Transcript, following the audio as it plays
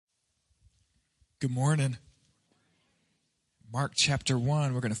Good morning. Mark chapter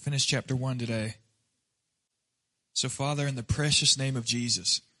 1. We're going to finish chapter 1 today. So, Father, in the precious name of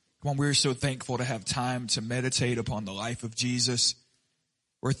Jesus, come on, we're so thankful to have time to meditate upon the life of Jesus.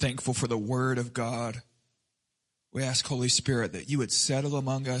 We're thankful for the Word of God. We ask, Holy Spirit, that you would settle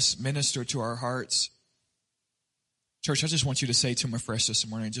among us, minister to our hearts. Church, I just want you to say to him afresh this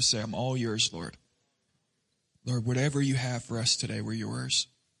morning, just say, I'm all yours, Lord. Lord, whatever you have for us today, we're yours.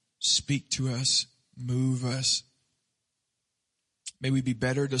 Speak to us, move us. May we be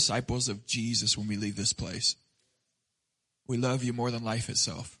better disciples of Jesus when we leave this place. We love you more than life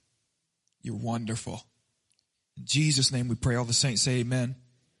itself. You're wonderful. In Jesus' name we pray. All the saints say amen.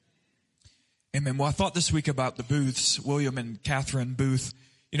 Amen. Well, I thought this week about the Booths. William and Catherine Booth,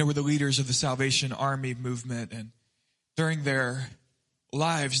 were the leaders of the Salvation Army movement. And during their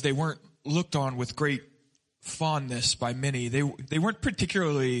lives, they weren't looked on with great fondness by many. They weren't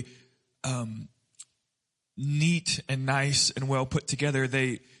particularly neat and nice and well put together.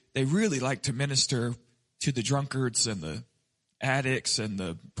 They really liked to minister to the drunkards and the addicts and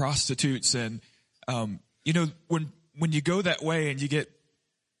the prostitutes. And when you go that way and you get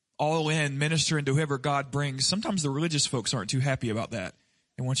all in ministering to whoever God brings, sometimes the religious folks aren't too happy about that.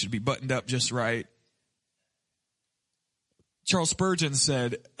 They want you to be buttoned up just right. Charles Spurgeon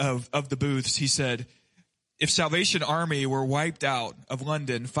said of the Booths, he said, if Salvation Army were wiped out of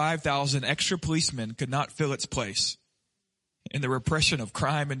London, 5,000 extra policemen could not fill its place in the repression of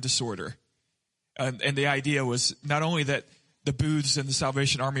crime and disorder. And the idea was not only that the Booths and the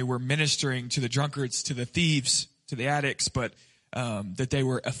Salvation Army were ministering to the drunkards, to the thieves, to the addicts, but that they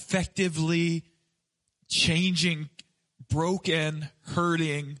were effectively changing broken,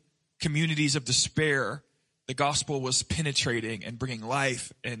 hurting communities of despair. The gospel was penetrating and bringing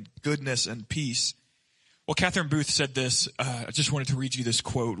life and goodness and peace. Well, Catherine Booth said this. I just wanted to read you this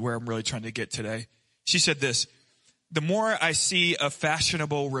quote where I'm really trying to get today. She said this: the more I see a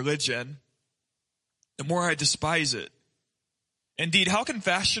fashionable religion, the more I despise it. Indeed, how can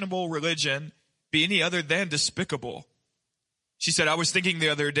fashionable religion be any other than despicable? She said, I was thinking the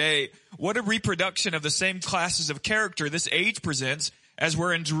other day, what a reproduction of the same classes of character this age presents as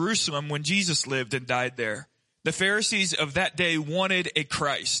were in Jerusalem when Jesus lived and died there. The Pharisees of that day wanted a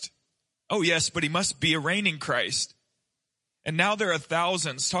Christ. Oh yes, but he must be a reigning Christ. And now there are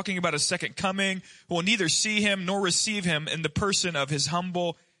thousands talking about a second coming who will neither see him nor receive him in the person of his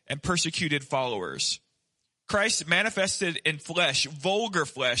humble and persecuted followers. Christ manifested in flesh, vulgar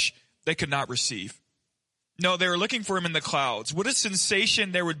flesh, they could not receive. No, they were looking for him in the clouds. What a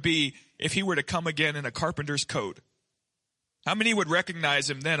sensation there would be if he were to come again in a carpenter's coat. How many would recognize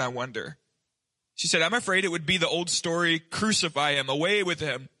him then, I wonder? She said, I'm afraid it would be the old story, crucify him, away with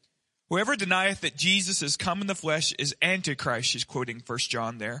him. Whoever denieth that Jesus is come in the flesh is Antichrist. She's quoting 1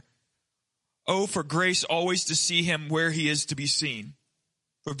 John there. Oh, for grace always to see him where he is to be seen.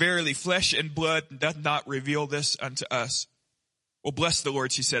 For verily flesh and blood doth not reveal this unto us. Well, bless the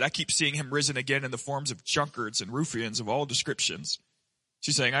Lord, she said. I keep seeing him risen again in the forms of drunkards and ruffians of all descriptions.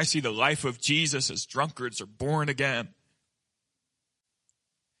 She's saying, I see the life of Jesus as drunkards are born again.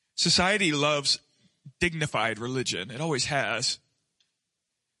 Society loves dignified religion. It always has.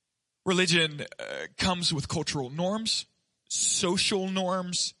 Religion comes with cultural norms, social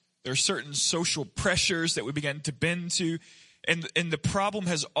norms. There are certain social pressures that we begin to bend to. And the problem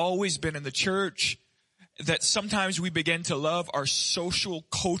has always been in the church that sometimes we begin to love our social,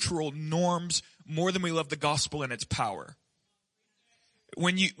 cultural norms more than we love the gospel and its power.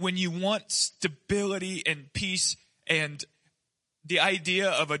 When you want stability and peace, and the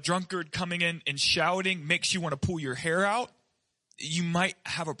idea of a drunkard coming in and shouting makes you want to pull your hair out, you might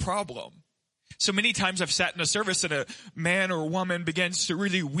have a problem. So many times I've sat in a service and a man or a woman begins to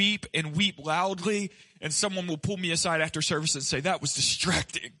really weep and weep loudly, and someone will pull me aside after service and say, that was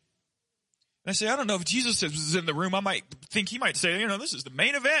distracting. And I say, I don't know if Jesus was in the room. I might think he might say, this is the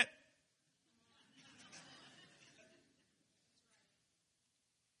main event.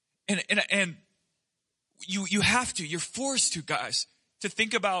 And you have to, you're forced to, guys, to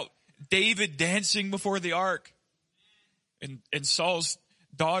think about David dancing before the ark. And Saul's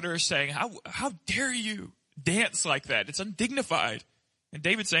daughter saying, how dare you dance like that? It's undignified. And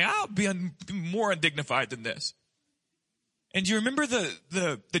David saying, I'll be more undignified than this. And do you remember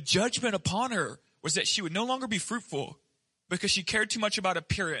the judgment upon her was that she would no longer be fruitful because she cared too much about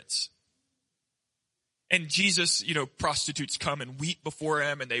appearance. And Jesus, prostitutes come and weep before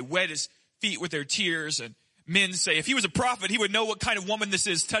him, and they wet his feet with their tears. And men say, if he was a prophet, he would know what kind of woman this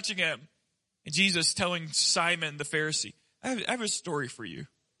is touching him. And Jesus telling Simon the Pharisee, I have a story for you.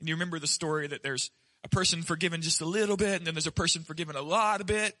 And you remember the story that there's a person forgiven just a little bit, and then there's a person forgiven a lot of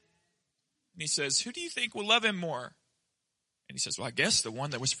bit. And he says, who do you think will love him more? And he says, well, I guess the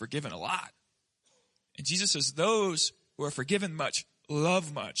one that was forgiven a lot. And Jesus says, those who are forgiven much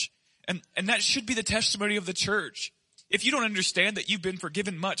love much. And that should be the testimony of the church. If you don't understand that you've been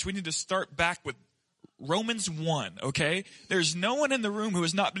forgiven much, we need to start back with Romans 1, okay? There's no one in the room who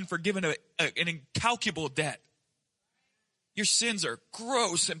has not been forgiven an incalculable debt. Your sins are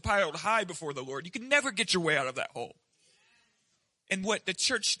gross and piled high before the Lord. You can never get your way out of that hole. And what the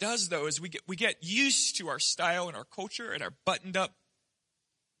church does, though, is we get used to our style and our culture and our buttoned up.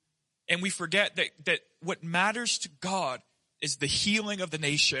 And we forget that what matters to God is the healing of the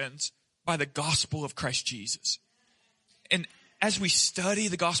nations by the gospel of Christ Jesus. And as we study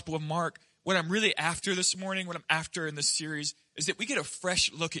the gospel of Mark, what I'm really after this morning, what I'm after in this series, is that we get a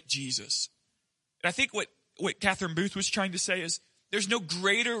fresh look at Jesus. And I think what Catherine Booth was trying to say is there's no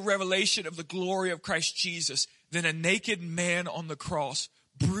greater revelation of the glory of Christ Jesus than a naked man on the cross,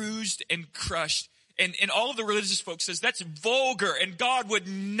 bruised and crushed. And all of the religious folks says that's vulgar and God would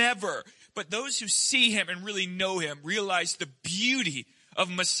never. But those who see him and really know him realize the beauty of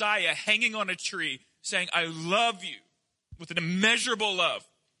Messiah hanging on a tree saying, I love you with an immeasurable love.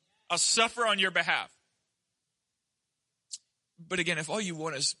 I'll suffer on your behalf. But again, if all you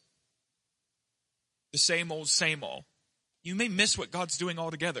want is the same old, you may miss what God's doing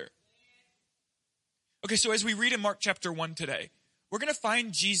altogether. Okay, so as we read in Mark chapter 1 today, we're going to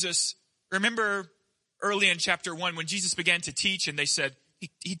find Jesus. Remember early in chapter 1 when Jesus began to teach and they said,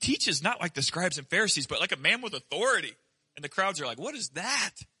 he teaches not like the scribes and Pharisees, but like a man with authority. And the crowds are like, what is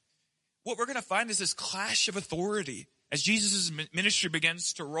that? What we're going to find is this clash of authority as Jesus' ministry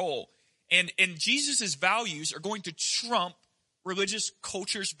begins to roll. And Jesus' values are going to trump religious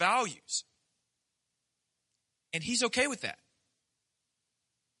culture's values. And he's okay with that.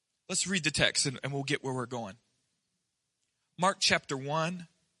 Let's read the text and we'll get where we're going. Mark chapter 1,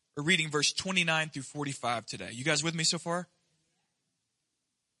 we're reading verse 29 through 45 today. You guys with me so far?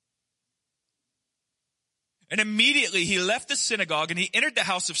 And immediately he left the synagogue and he entered the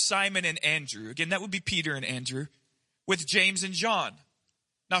house of Simon and Andrew. Again, that would be Peter and Andrew, with James and John.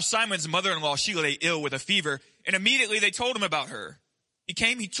 Now Simon's mother-in-law, she lay ill with a fever, and immediately they told him about her. He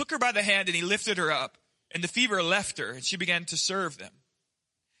came, he took her by the hand and he lifted her up, and the fever left her, and she began to serve them.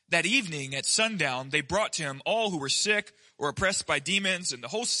 That evening at sundown, they brought to him all who were sick or oppressed by demons, and the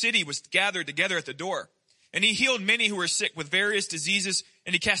whole city was gathered together at the door. And he healed many who were sick with various diseases,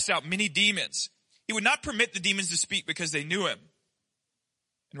 and he cast out many demons. He would not permit the demons to speak because they knew him.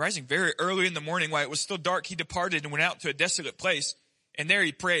 And rising very early in the morning, while it was still dark, he departed and went out to a desolate place, and there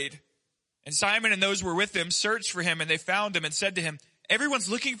he prayed. And Simon and those who were with him searched for him, and they found him and said to him, everyone's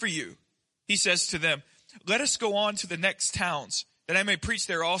looking for you. He says to them, let us go on to the next towns, that I may preach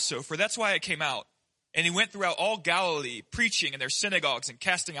there also, for that's why I came out. And he went throughout all Galilee, preaching in their synagogues and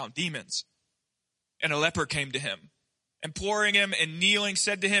casting out demons. And a leper came to him, imploring him and kneeling,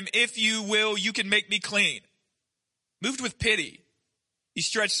 said to him, if you will, you can make me clean. Moved with pity, he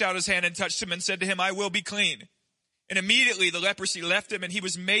stretched out his hand and touched him and said to him, I will be clean. And immediately the leprosy left him and he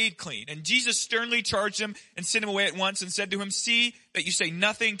was made clean. And Jesus sternly charged him and sent him away at once and said to him, see that you say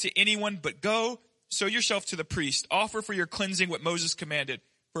nothing to anyone, but go, show yourself to the priest, offer for your cleansing what Moses commanded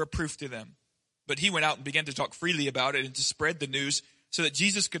for a proof to them. But he went out and began to talk freely about it and to spread the news so that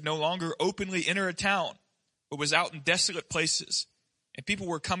Jesus could no longer openly enter a town, but was out in desolate places. And people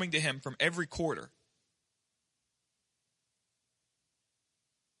were coming to him from every quarter.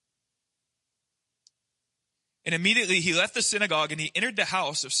 And immediately he left the synagogue and he entered the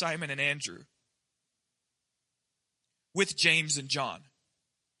house of Simon and Andrew with James and John.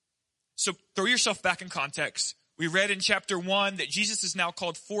 So throw yourself back in context. We read in chapter 1 that Jesus is now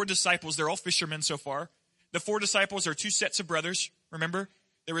called 4 disciples. They're all fishermen so far. The 4 disciples are 2 sets of brothers, remember?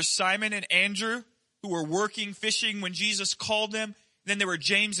 There was Simon and Andrew who were working fishing when Jesus called them. Then there were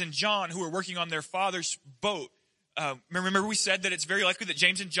James and John who were working on their father's boat. Remember we said that it's very likely that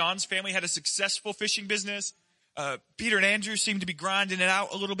James and John's family had a successful fishing business. Peter and Andrew seem to be grinding it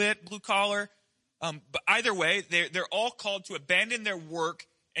out a little bit, blue collar. But either way, they're all called to abandon their work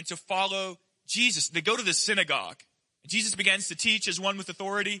and to follow Jesus. They go to the synagogue. Jesus begins to teach as one with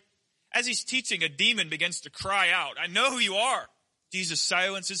authority. As he's teaching, a demon begins to cry out, I know who you are. Jesus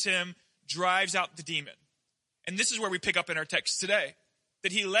silences him, drives out the demon. And this is where we pick up in our text today,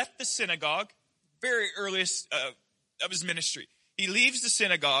 that he left the synagogue, very earliest of his ministry. He leaves the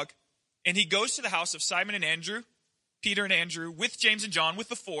synagogue and he goes to the house of Simon and Andrew, Peter and Andrew, with James and John, with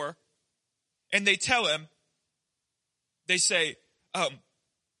the 4. And they tell him, they say,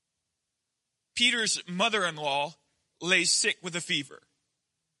 Peter's mother-in-law lays sick with a fever.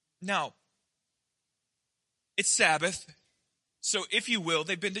 Now, it's Sabbath, so if you will,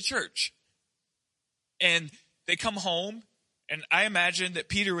 they've been to church. And they come home, and I imagine that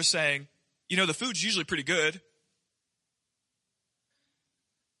Peter was saying, the food's usually pretty good,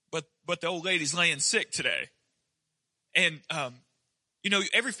 but the old lady's laying sick today. And,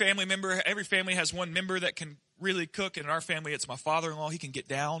 every family has one member that can really cook. And in our family, it's my father-in-law. He can get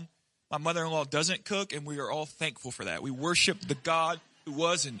down. My mother-in-law doesn't cook, and we are all thankful for that. We worship the God who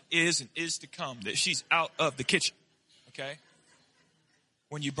was and is to come, that she's out of the kitchen, okay?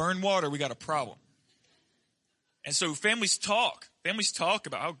 When you burn water, we got a problem. And so families talk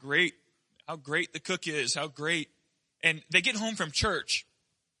about how great the cook is, how great. And they get home from church.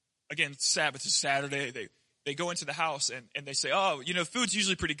 Again, Sabbath is Saturday. They go into the house and they say, oh, food's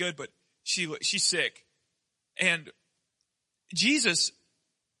usually pretty good, but she's sick. And Jesus,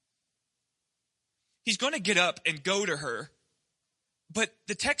 he's going to get up and go to her. But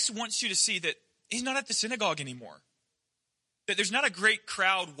the text wants you to see that he's not at the synagogue anymore. That there's not a great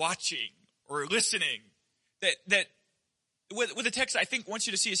crowd watching or listening. That what the text, I think, wants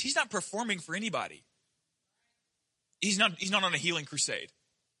you to see is he's not performing for anybody. He's not on a healing crusade.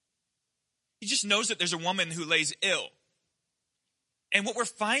 He just knows that there's a woman who lays ill. And what we're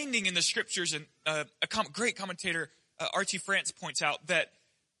finding in the scriptures, and great commentator, R.T. France, points out that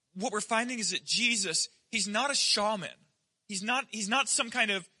what we're finding is that Jesus, he's not a shaman. He's not some kind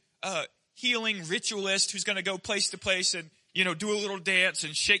of healing ritualist who's going to go place to place and, do a little dance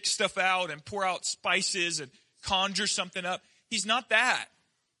and shake stuff out and pour out spices and conjure something up. He's not that.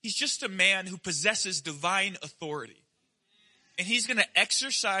 He's just a man who possesses divine authority. And he's going to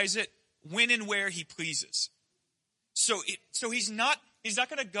exercise it when and where he pleases. So he's not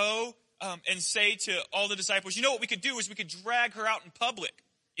going to go and say to all the disciples, what we could do is we could drag her out in public,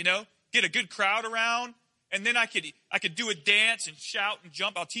 get a good crowd around, and then I could do a dance and shout and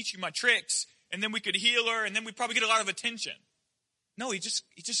jump. I'll teach you my tricks, and then we could heal her, and then we'd probably get a lot of attention. No, he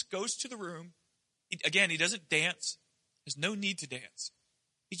just goes to the room. He doesn't dance. There's no need to dance.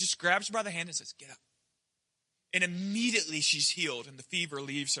 He just grabs her by the hand and says, get up. And immediately she's healed and the fever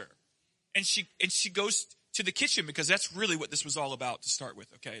leaves her. And she goes to the kitchen because that's really what this was all about to start with.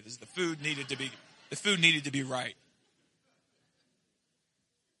 Okay, the food needed to be right.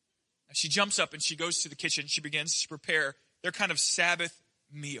 She jumps up and she goes to the kitchen. She begins to prepare their kind of Sabbath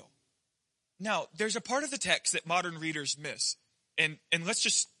meal. Now, there's a part of the text that modern readers miss. And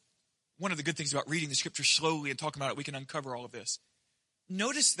one of the good things about reading the scripture slowly and talking about it, we can uncover all of this.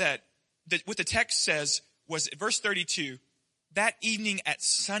 Notice that what the text says was, verse 32, that evening at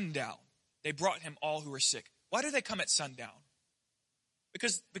sundown, they brought him all who were sick. Why do they come at sundown?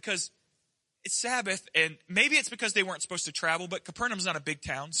 Because it's Sabbath, and maybe it's because they weren't supposed to travel, but Capernaum's not a big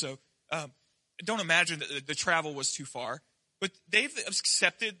town, so don't imagine that the travel was too far. But they've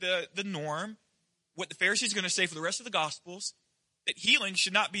accepted the norm, what the Pharisees are going to say for the rest of the Gospels, that healing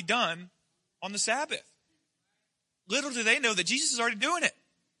should not be done on the Sabbath. Little do they know that Jesus is already doing it.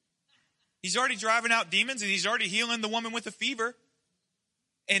 He's already driving out demons, and he's already healing the woman with a fever.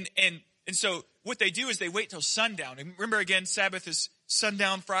 And so what they do is they wait till sundown. And remember, again, Sabbath is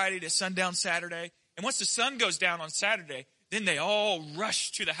sundown Friday to sundown Saturday. And once the sun goes down on Saturday, then they all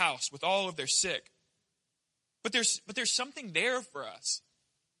rush to the house with all of their sick. But there's something there for us.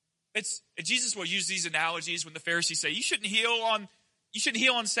 Jesus will use these analogies when the Pharisees say, you shouldn't heal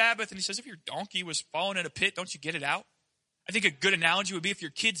on Sabbath. And he says, if your donkey was falling in a pit, don't you get it out? I think a good analogy would be if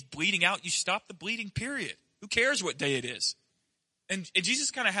your kid's bleeding out, you stop the bleeding, period. Who cares what day it is? And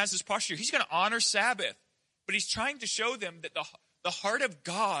Jesus kind of has this posture. He's going to honor Sabbath, but he's trying to show them that the heart of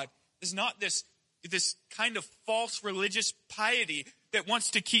God is not this kind of false religious piety that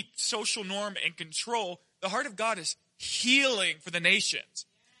wants to keep social norm and control. The heart of God is healing for the nations.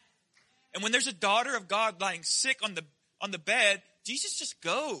 And when there's a daughter of God lying sick on the bed, Jesus just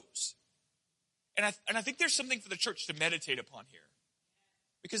goes. And I think there's something for the church to meditate upon here.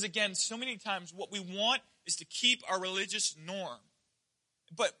 Because again, so many times what we want is to keep our religious norm.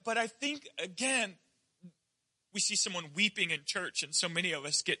 But I think, again, we see someone weeping in church and so many of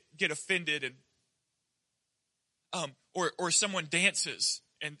us get offended and or someone dances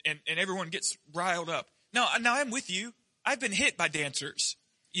and everyone gets riled up. Now I'm with you. I've been hit by dancers,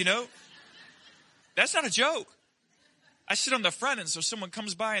 That's not a joke. I sit on the front, and so someone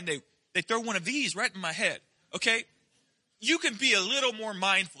comes by and they throw one of these right in my head, okay? You can be a little more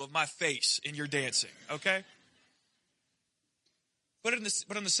mindful of my face in your dancing, okay? But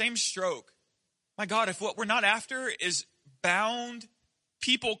on the same stroke, my God, if what we're not after is bound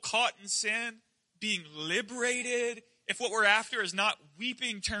people caught in sin being liberated, if what we're after is not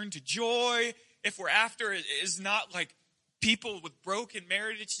weeping turned to joy, if we're after is not like people with broken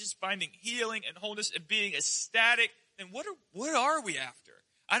marriages finding healing and wholeness and being ecstatic, then what are we after?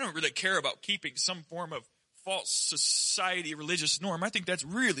 I don't really care about keeping some form of false society religious norm. I think that's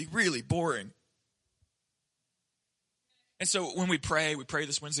really, really boring. And so when we pray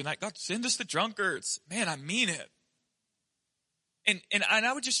this Wednesday night, God, send us the drunkards. Man, I mean it. And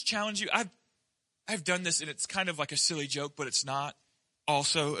I would just challenge you. I've done this, and it's kind of like a silly joke, but it's not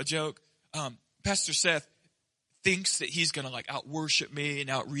also a joke. Pastor Seth thinks that he's going to like out worship me and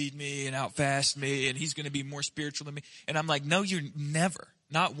out read me and out fast me, and he's going to be more spiritual than me. And I'm like, no, you're never,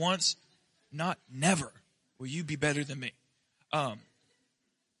 not once, not never will you be better than me. But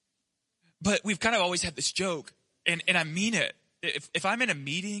we've kind of always had this joke, and I mean it. If I'm in a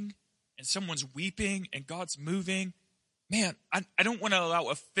meeting and someone's weeping and God's moving, man, I don't want to allow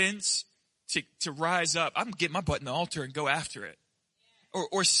offense to rise up. I'm getting my butt in the altar and go after it.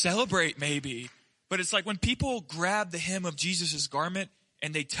 Or celebrate maybe. But it's like when people grab the hem of Jesus' garment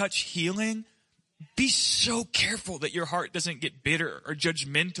and they touch healing, be so careful that your heart doesn't get bitter or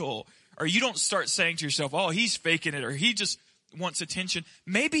judgmental, or you don't start saying to yourself, oh, he's faking it, or he just wants attention.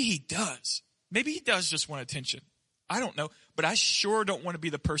 Maybe he does. Maybe he does just want attention. I don't know. But I sure don't want to be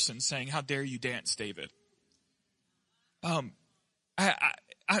the person saying, how dare you dance, David? And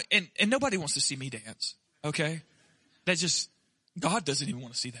nobody wants to see me dance, okay? God doesn't even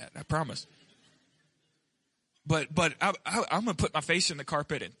want to see that, I promise. But I'm going to put my face in the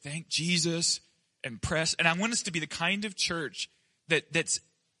carpet and thank Jesus and press. And I want us to be the kind of church that's,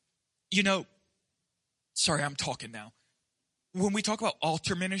 sorry, I'm talking now. When we talk about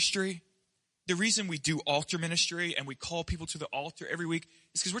altar ministry, the reason we do altar ministry and we call people to the altar every week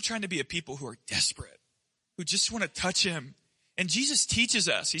is because we're trying to be a people who are desperate, who just want to touch him. And Jesus teaches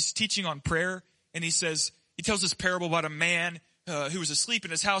us. He's teaching on prayer, and he tells this parable about a man who was asleep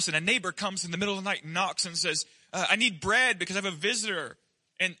in his house, and a neighbor comes in the middle of the night and knocks and says, I need bread because I have a visitor.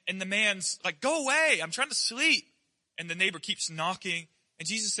 And the man's like, go away, I'm trying to sleep. And the neighbor keeps knocking. And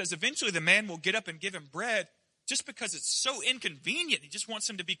Jesus says, eventually the man will get up and give him bread just because it's so inconvenient. He just wants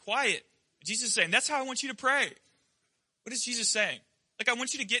him to be quiet. And Jesus is saying, that's how I want you to pray. What is Jesus saying? Like, I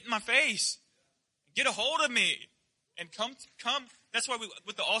want you to get in my face, get a hold of me, and come. That's why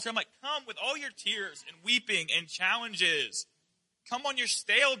with the altar, I'm like, come with all your tears and weeping and challenges. Come on your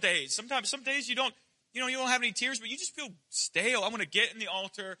stale days. Sometimes, some days you don't have any tears, but you just feel stale. I want to get in the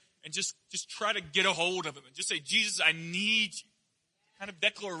altar and just try to get a hold of him and just say, Jesus, I need you. Kind of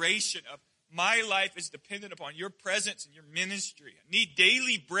declaration of my life is dependent upon your presence and your ministry. I need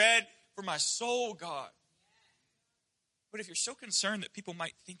daily bread for my soul, God. But if you're so concerned that people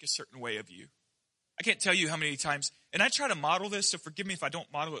might think a certain way of you, I can't tell you how many times, and I try to model this, so forgive me if I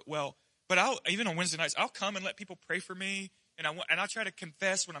don't model it well, but even on Wednesday nights, I'll come and let people pray for me, and I'll try to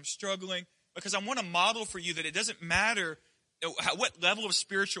confess when I'm struggling, because I want to model for you that it doesn't matter what level of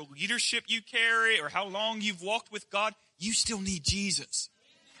spiritual leadership you carry or how long you've walked with God, you still need Jesus.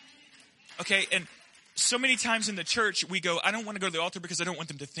 Okay, and so many times in the church, we go, I don't want to go to the altar because I don't want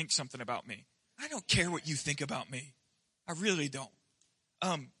them to think something about me. I don't care what you think about me. I really don't.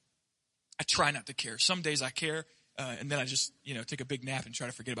 I try not to care. Some days I care, and then I just, take a big nap and try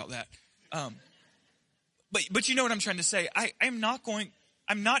to forget about that. But you know what I'm trying to say. I'm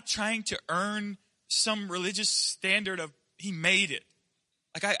not trying to earn some religious standard of he made it.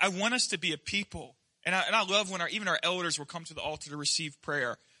 Like I want us to be a people, and I love when even our elders will come to the altar to receive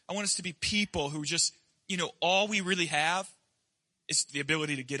prayer. I want us to be people who just, all we really have is the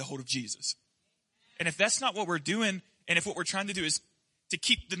ability to get a hold of Jesus. And if that's not what we're doing, and if what we're trying to do is to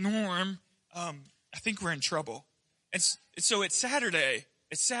keep the norm, I think we're in trouble. And so it's Saturday,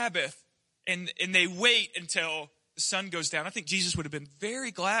 it's Sabbath, and they wait until the sun goes down. I think Jesus would have been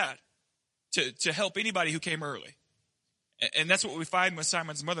very glad to help anybody who came early. And that's what we find with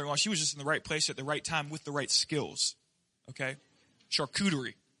Simon's mother-in-law. She was just in the right place at the right time with the right skills. Okay?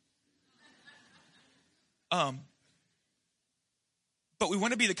 Charcuterie. But we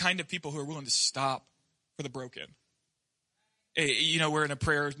want to be the kind of people who are willing to stop for the broken. We're in a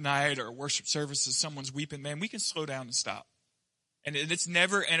prayer night or a worship service and someone's weeping. Man, we can slow down and stop. And it's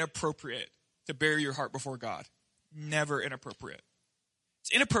never inappropriate to bare your heart before God. Never inappropriate.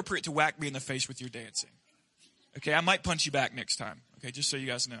 It's inappropriate to whack me in the face with your dancing. Okay, I might punch you back next time. Okay, just so you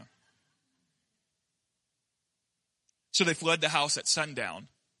guys know. So they fled the house at sundown.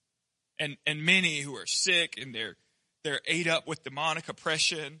 And many who are sick and they're ate up with demonic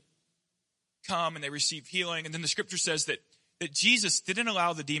oppression come and they receive healing. And then the scripture says that Jesus didn't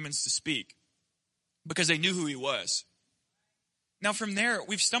allow the demons to speak because they knew who he was. Now from there,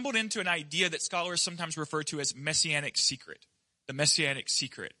 we've stumbled into an idea that scholars sometimes refer to as messianic secret. The messianic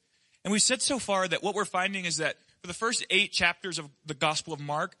secret. And we've said so far that what we're finding is that for the first 8 chapters of the Gospel of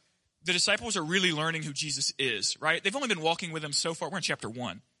Mark, the disciples are really learning who Jesus is, right? They've only been walking with him so far. We're in chapter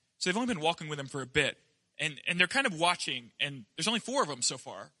 1. So they've only been walking with him for a bit. And they're kind of watching, and there's only 4 of them so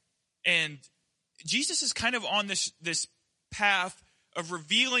far. And Jesus is kind of on this path of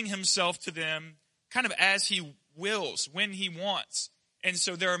revealing himself to them kind of as he wills, when he wants. And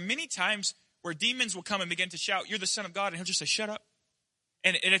so there are many times where demons will come and begin to shout, "You're the Son of God," and he'll just say, "Shut up."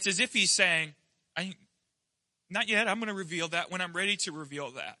 And it's as if he's saying, "Not yet, I'm going to reveal that when I'm ready to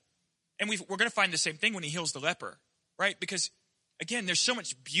reveal that." And we're going to find the same thing when he heals the leper, right? Because, again, there's so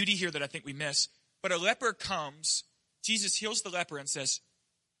much beauty here that I think we miss. But a leper comes, Jesus heals the leper and says,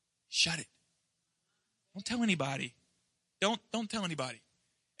 "Shut it. Don't tell anybody. Don't tell anybody."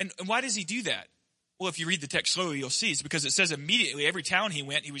 And why does he do that? Well, if you read the text slowly, you'll see. It's because it says immediately, every town he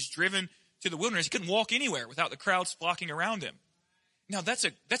went, he was driven to the wilderness. He couldn't walk anywhere without the crowds flocking around him. Now, that's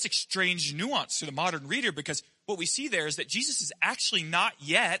a strange nuance to the modern reader, because what we see there is that Jesus is actually not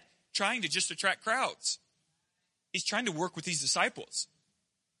yet trying to just attract crowds. He's trying to work with these disciples.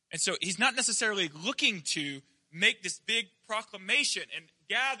 And so he's not necessarily looking to make this big proclamation and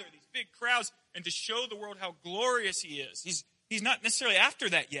gather these big crowds and to show the world how glorious he is. He's not necessarily after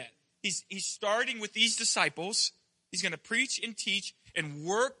that yet. He's starting with these disciples. He's going to preach and teach and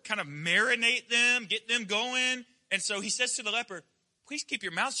work, kind of marinate them, get them going. And so he says to the leper, "Please keep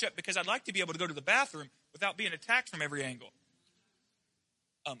your mouth shut, because I'd like to be able to go to the bathroom without being attacked from every angle."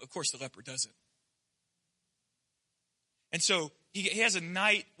 Of course, the leper doesn't. And so he has a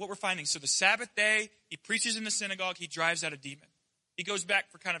night, what we're finding. So the Sabbath day, he preaches in the synagogue. He drives out a demon. He goes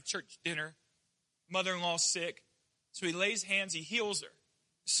back for kind of church dinner. Mother-in-law's sick. So he lays hands, he heals her.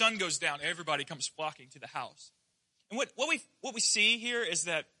 The sun goes down, everybody comes flocking to the house. And what we see here is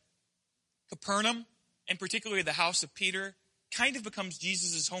that Capernaum, and particularly the house of Peter, kind of becomes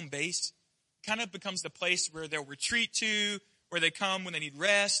Jesus' home base. Kind of becomes the place where they'll retreat to, where they come when they need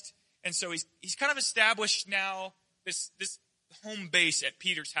rest. And so he's kind of established now this home base at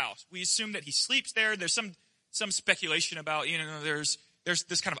Peter's house. We assume that he sleeps there. There's some speculation about, there's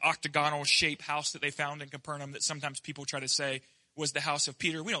this kind of octagonal shape house that they found in Capernaum that sometimes people try to say was the house of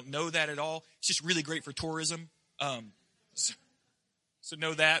Peter. We don't know that at all. It's just really great for tourism. So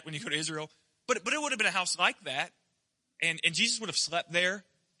know that when you go to Israel. But it would have been a house like that. And Jesus would have slept there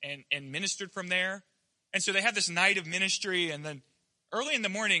and ministered from there. And so they have this night of ministry. And then early in the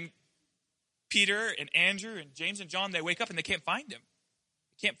morning, Peter and Andrew and James and John, they wake up and they can't find him.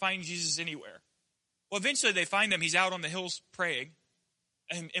 They can't find Jesus anywhere. Well, eventually they find him. He's out on the hills praying.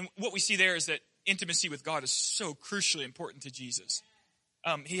 And what we see there is that intimacy with God is so crucially important to Jesus.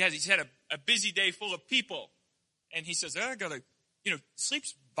 He's had a busy day full of people. And he says,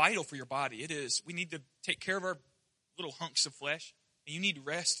 sleep's vital for your body. It is. We need to take care of our little hunks of flesh. And you need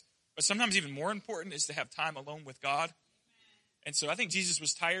rest. But sometimes even more important is to have time alone with God. And so I think Jesus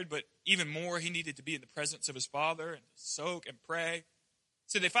was tired, but even more, he needed to be in the presence of his Father and soak and pray.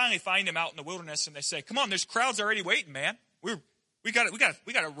 So they finally find him out in the wilderness, and they say, "Come on, there's crowds already waiting, man. We got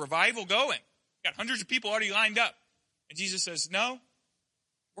a revival going. We got hundreds of people already lined up." And Jesus says, "No,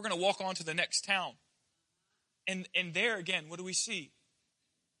 we're going to walk on to the next town." And there again, what do we see?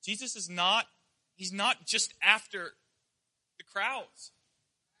 Jesus he's not just after the crowds.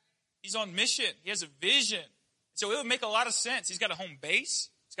 He's on mission. He has a vision. So it would make a lot of sense. He's got a home base.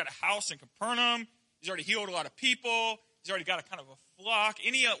 He's got a house in Capernaum. He's already healed a lot of people. He's already got a kind of a flock.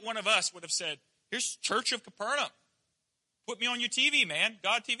 Any one of us would have said, "Here's Church of Capernaum. Put me on your TV, man.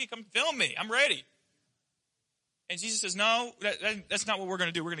 God TV, come film me. I'm ready." And Jesus says, "No, that's not what we're going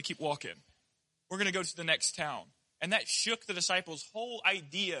to do. We're going to keep walking. We're going to go to the next town." And that shook the disciples' whole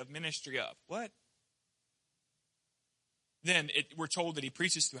idea of ministry up. What? Then we're told that he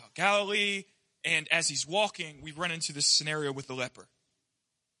preaches throughout Galilee. And as he's walking, we run into this scenario with the leper.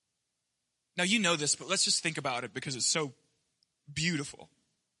 Now, you know this, but let's just think about it because it's so beautiful.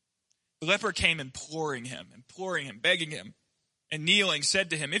 The leper came imploring him, begging him, and kneeling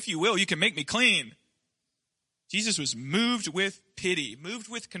said to him, "If you will, you can make me clean." Jesus was moved with pity, moved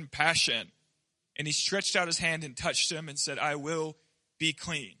with compassion. And he stretched out his hand and touched him and said, "I will be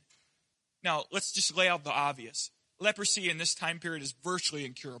clean." Now, let's just lay out the obvious. Leprosy in this time period is virtually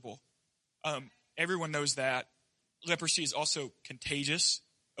incurable. Everyone knows that. Leprosy is also contagious,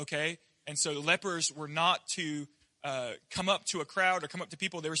 okay? And so the lepers were not to come up to a crowd or come up to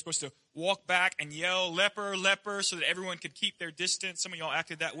people. They were supposed to walk back and yell, "Leper, leper," so that everyone could keep their distance. Some of y'all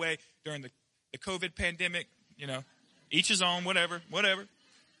acted that way during the COVID pandemic. Each his own, whatever.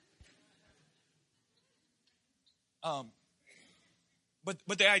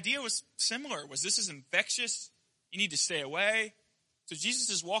 But the idea was similar. This is infectious. You need to stay away. So Jesus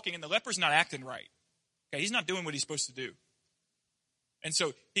is walking, and the leper's not acting right. Okay, he's not doing what he's supposed to do. And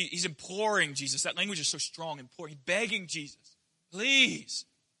so he's imploring Jesus. That language is so strong, imploring, begging Jesus, please,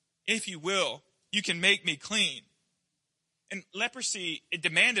 if you will, you can make me clean. And leprosy, it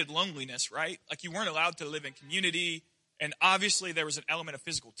demanded loneliness, right? Like you weren't allowed to live in community. And obviously there was an element of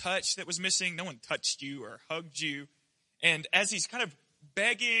physical touch that was missing. No one touched you or hugged you. And as he's kind of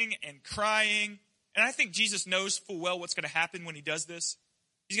begging and crying, and I think Jesus knows full well what's going to happen when he does this.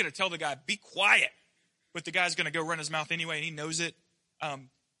 He's going to tell the guy, be quiet. But the guy's going to go run his mouth anyway, and he knows it.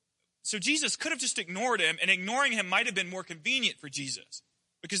 So Jesus could have just ignored him, and ignoring him might have been more convenient for Jesus.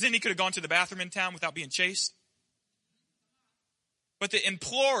 Because then he could have gone to the bathroom in town without being chased. But the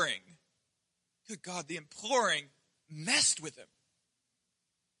imploring, good God, the imploring messed with him.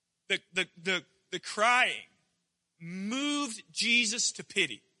 The crying moved Jesus to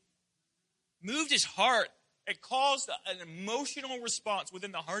pity. Moved his heart. It caused an emotional response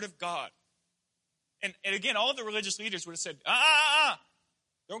within the heart of God. And again, all of the religious leaders would have said,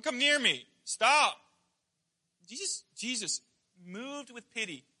 don't come near me. Stop. Jesus moved with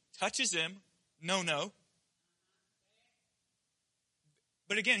pity, touches him. No.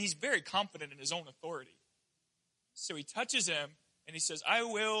 But again, he's very confident in his own authority. So he touches him and he says, I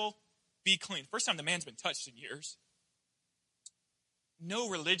will be clean. First time the man's been touched in years. No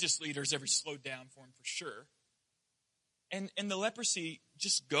religious leaders ever slowed down for him for sure. And the leprosy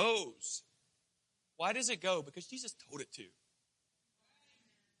just goes. Why does it go? Because Jesus told it to.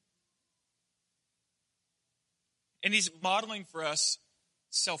 And he's modeling for us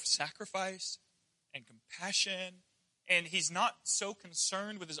self-sacrifice and compassion. And he's not so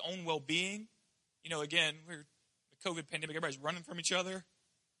concerned with his own well-being. You know, again, we're the COVID pandemic, everybody's running from each other.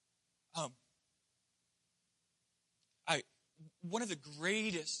 One of the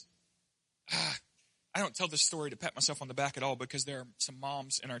greatest, I don't tell this story to pat myself on the back at all because there are some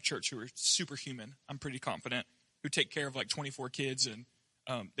moms in our church who are superhuman, I'm pretty confident, who take care of like 24 kids, and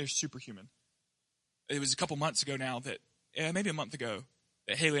they're superhuman. It was a couple months ago now maybe a month ago,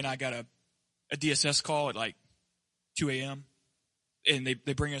 that Haley and I got a DSS call at like 2 a.m. And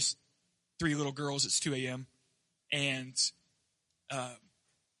they bring us 3 little girls. It's 2 a.m. And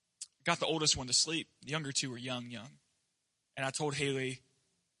got the oldest one to sleep. The younger 2 were young. And I told Haley,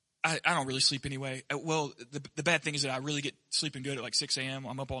 I don't really sleep anyway. Well, the bad thing is that I really get sleeping good at like 6 a.m.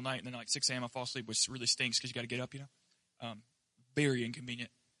 I'm up all night, and then at like 6 a.m. I fall asleep, which really stinks because you got to get up, very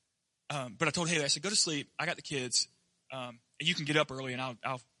inconvenient. But I told Haley, I said, go to sleep. I got the kids. And you can get up early, and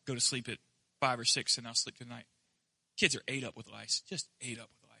I'll go to sleep at 5 or 6, and I'll sleep through the night. Kids are ate up with lice, just ate up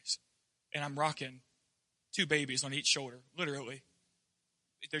with lice. And I'm rocking 2 babies on each shoulder, literally.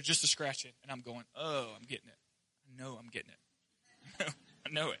 They're just a scratching, and I'm going, oh, I'm getting it. I know I'm getting it. I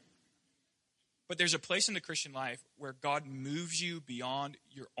know it. But there's a place in the Christian life where God moves you beyond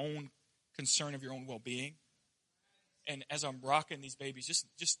your own concern of your own well-being. And as I'm rocking these babies,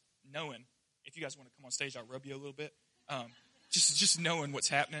 just knowing, if you guys want to come on stage, I'll rub you a little bit. Just knowing what's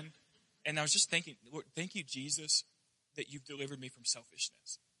happening. And I was just thinking, Lord, thank you, Jesus, that you've delivered me from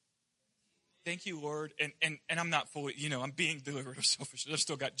selfishness. Thank you, Lord. And I'm not fully, I'm being delivered of selfishness. I've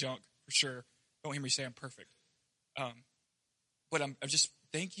still got junk, for sure. Don't hear me say I'm perfect. But I'm just,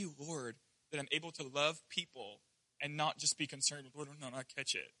 thank you, Lord, that I'm able to love people and not just be concerned with, Lord, no, I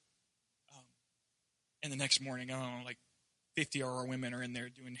catch it. And the next morning, I don't know, like 50 of our women are in there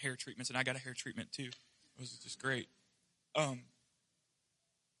doing hair treatments, and I got a hair treatment too. It was just great. But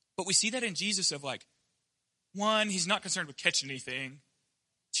we see that in Jesus of like, 1, he's not concerned with catching anything.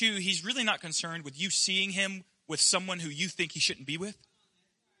 2, he's really not concerned with you seeing him with someone who you think he shouldn't be with.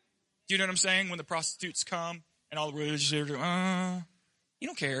 Do you know what I'm saying? When the prostitutes come and all the religious leaders are, he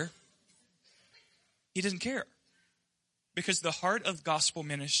don't care. He doesn't care. Because the heart of gospel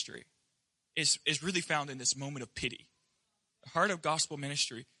ministry is really found in this moment of pity. The heart of gospel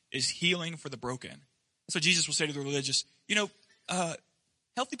ministry is healing for the broken. So Jesus will say to the religious,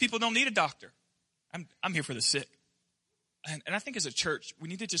 healthy people don't need a doctor. I'm here for the sick. And I think as a church, we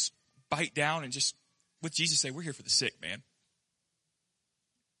need to just bite down and just, with Jesus, say, we're here for the sick, man.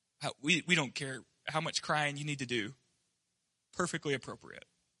 We don't care how much crying you need to do. Perfectly appropriate.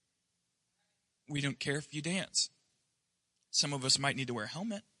 We don't care if you dance. Some of us might need to wear a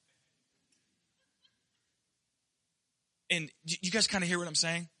helmet. And you guys kind of hear what I'm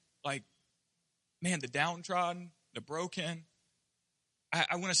saying? Like, man, the downtrodden, the broken.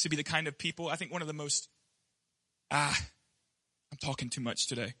 I want us to be the kind of people, I think one of the most, I'm talking too much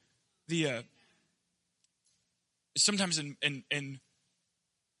today. Sometimes in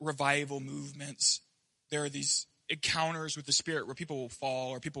revival movements, there are these encounters with the Spirit where people will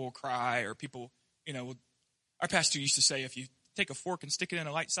fall or people will cry or people, our pastor used to say, if you take a fork and stick it in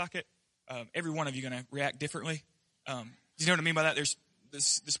a light socket, every one of you are going to react differently. Do you know what I mean by that? the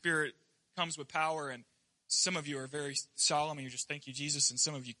Spirit comes with power, and some of you are very solemn, and you're just, thank you, Jesus. And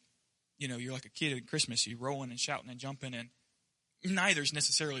some of you, you're like a kid at Christmas. You're rolling and shouting and jumping, and neither's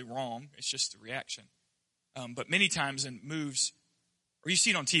necessarily wrong. It's just a reaction. But many times in moves, or you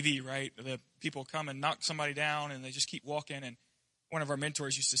see it on TV, right? The people come and knock somebody down, and they just keep walking. And one of our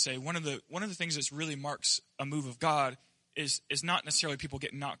mentors used to say, one of the things that really marks a move of God is not necessarily people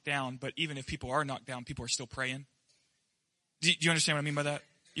getting knocked down, but even if people are knocked down, people are still praying. Do you understand what I mean by that?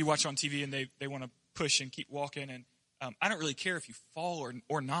 You watch on TV, and they want to push and keep walking, and I don't really care if you fall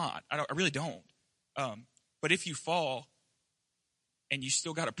or not. I really don't. But if you fall and you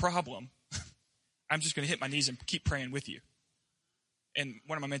still got a problem, I'm just going to hit my knees and keep praying with you. And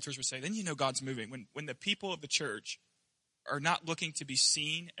one of my mentors would say, then God's moving. When the people of the church are not looking to be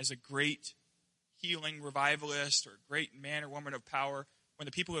seen as a great healing revivalist or great man or woman of power, when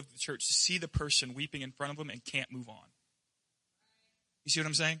the people of the church see the person weeping in front of them and can't move on. You see what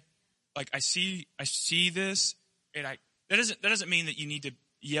I'm saying? Like I see this, and that doesn't mean that you need to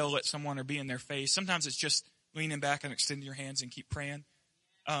yell at someone or be in their face. Sometimes it's just leaning back and extending your hands and keep praying.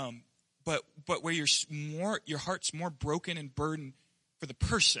 But where your heart's more broken and burdened for the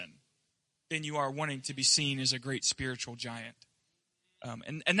person than you are wanting to be seen as a great spiritual giant.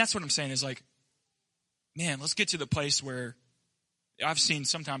 And that's what I'm saying is like, man, let's get to the place where I've seen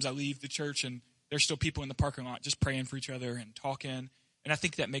sometimes I leave the church and there's still people in the parking lot just praying for each other and talking. And I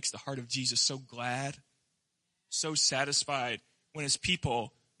think that makes the heart of Jesus so glad, so satisfied when his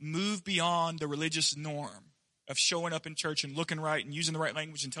people move beyond the religious norm of showing up in church and looking right and using the right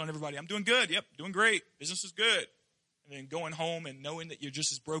language and telling everybody, I'm doing good. Yep, doing great. Business is good. And then going home and knowing that you're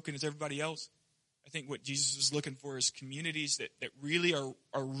just as broken as everybody else. I think what Jesus is looking for is communities that really are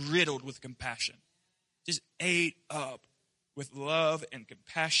riddled with compassion. Just ate up with love and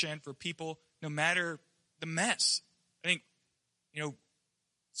compassion for people, no matter the mess. I think,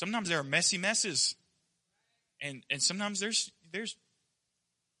 sometimes there are messy messes. And sometimes there's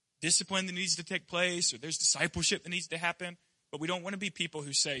discipline that needs to take place, or there's discipleship that needs to happen. But we don't want to be people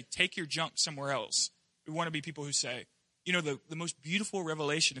who say, take your junk somewhere else. We want to be people who say, the most beautiful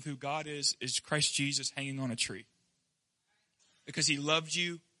revelation of who God is Christ Jesus hanging on a tree. Because he loved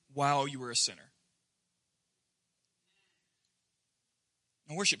you while you were a sinner.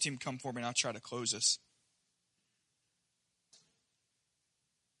 Now, worship team, come forward, and I'll try to close this.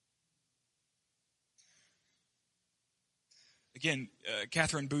 Again,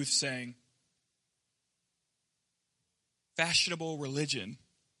 Catherine Booth saying, fashionable religion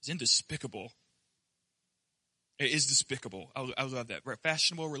is indespicable. It is despicable. I love that.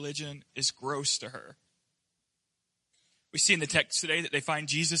 Fashionable religion is gross to her. We see in the text today that they find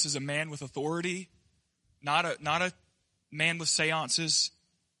Jesus as a man with authority, not a man with seances.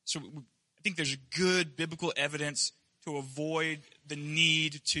 So I think there's good biblical evidence to avoid the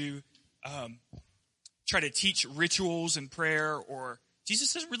need to try to teach rituals and prayer, or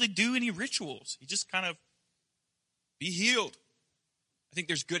Jesus doesn't really do any rituals. He just kind of be healed. I think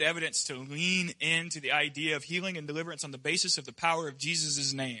there's good evidence to lean into the idea of healing and deliverance on the basis of the power of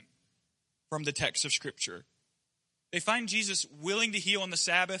Jesus' name from the text of Scripture. They find Jesus willing to heal on the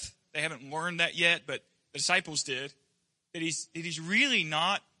Sabbath. They haven't learned that yet, but the disciples did. That he's really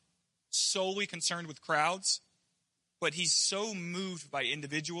not solely concerned with crowds, but he's so moved by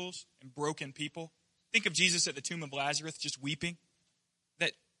individuals and broken people. Think of Jesus at the tomb of Lazarus just weeping.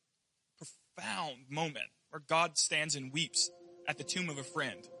 That profound moment where God stands and weeps at the tomb of a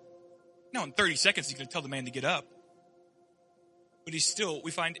friend. Now in 30 seconds he's going to tell the man to get up. But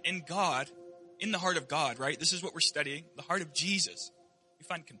we find in God, in the heart of God, right? This is what we're studying, the heart of Jesus. We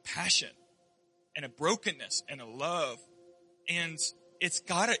find compassion and a brokenness and a love. And it's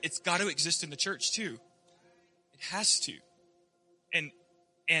got to exist in the church too. It has to.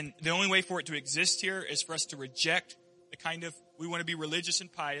 And the only way for it to exist here is for us to reject the kind of, we want to be religious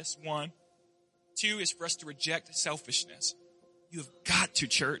and pious, 1. 2 is for us to reject selfishness. You have got to,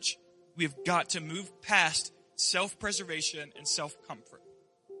 church. We have got to move past self-preservation and self-comfort.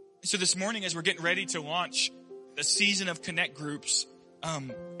 So this morning, as we're getting ready to launch the season of Connect groups, I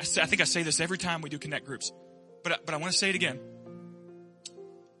think I say this every time we do Connect groups, but I want to say it again.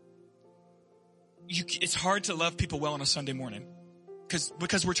 It's hard to love people well on a Sunday morning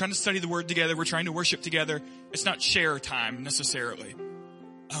because we're trying to study the Word together. We're trying to worship together. It's not share time necessarily.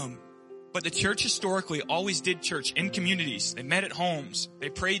 But the church historically always did church in communities. They met at homes. They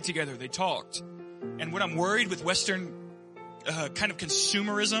prayed together. They talked. And what I'm worried with Western kind of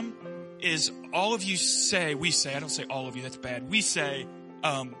consumerism is all of you say, I don't say all of you, that's bad. We say,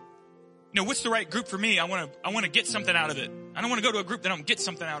 what's the right group for me? I want to get something out of it. I don't want to go to a group that I don't get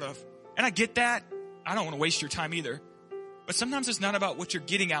something out of. And I get that. I don't want to waste your time either. But sometimes it's not about what you're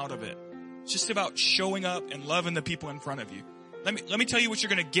getting out of it. It's just about showing up and loving the people in front of you. Let me tell you what you're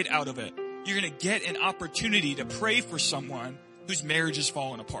going to get out of it. You're going to get an opportunity to pray for someone whose marriage is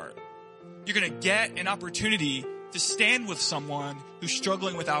falling apart. You're going to get an opportunity to stand with someone who's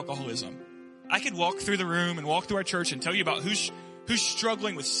struggling with alcoholism. I could walk through the room and walk through our church and tell you about who's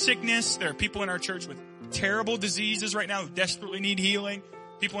struggling with sickness. There are people in our church with terrible diseases right now who desperately need healing.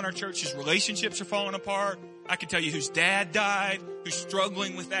 People in our church whose relationships are falling apart. I could tell you whose dad died, who's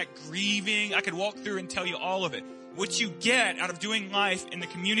struggling with that grieving. I could walk through and tell you all of it. What you get out of doing life in the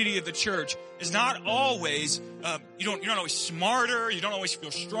community of the church is not always, you're not always smarter, you don't always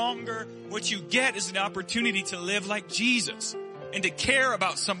feel stronger. What you get is an opportunity to live like Jesus and to care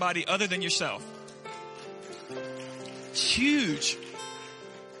about somebody other than yourself. It's huge.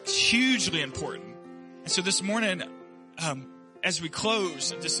 It's hugely important. And so this morning, as we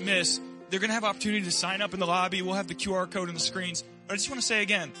close and dismiss, they're going to have opportunity to sign up in the lobby. We'll have the QR code on the screens. But I just want to say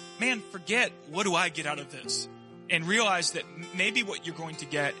again, man, forget what do I get out of this? And realize that maybe what you're going to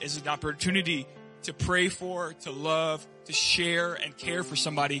get is an opportunity to pray for, to love, to share, and care for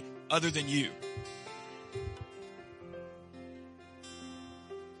somebody other than you.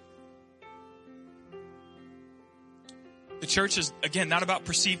 The church is, again, not about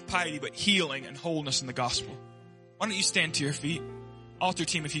perceived piety, but healing and wholeness in the gospel. Why don't you stand to your feet? Altar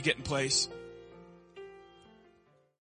team, if you get in place.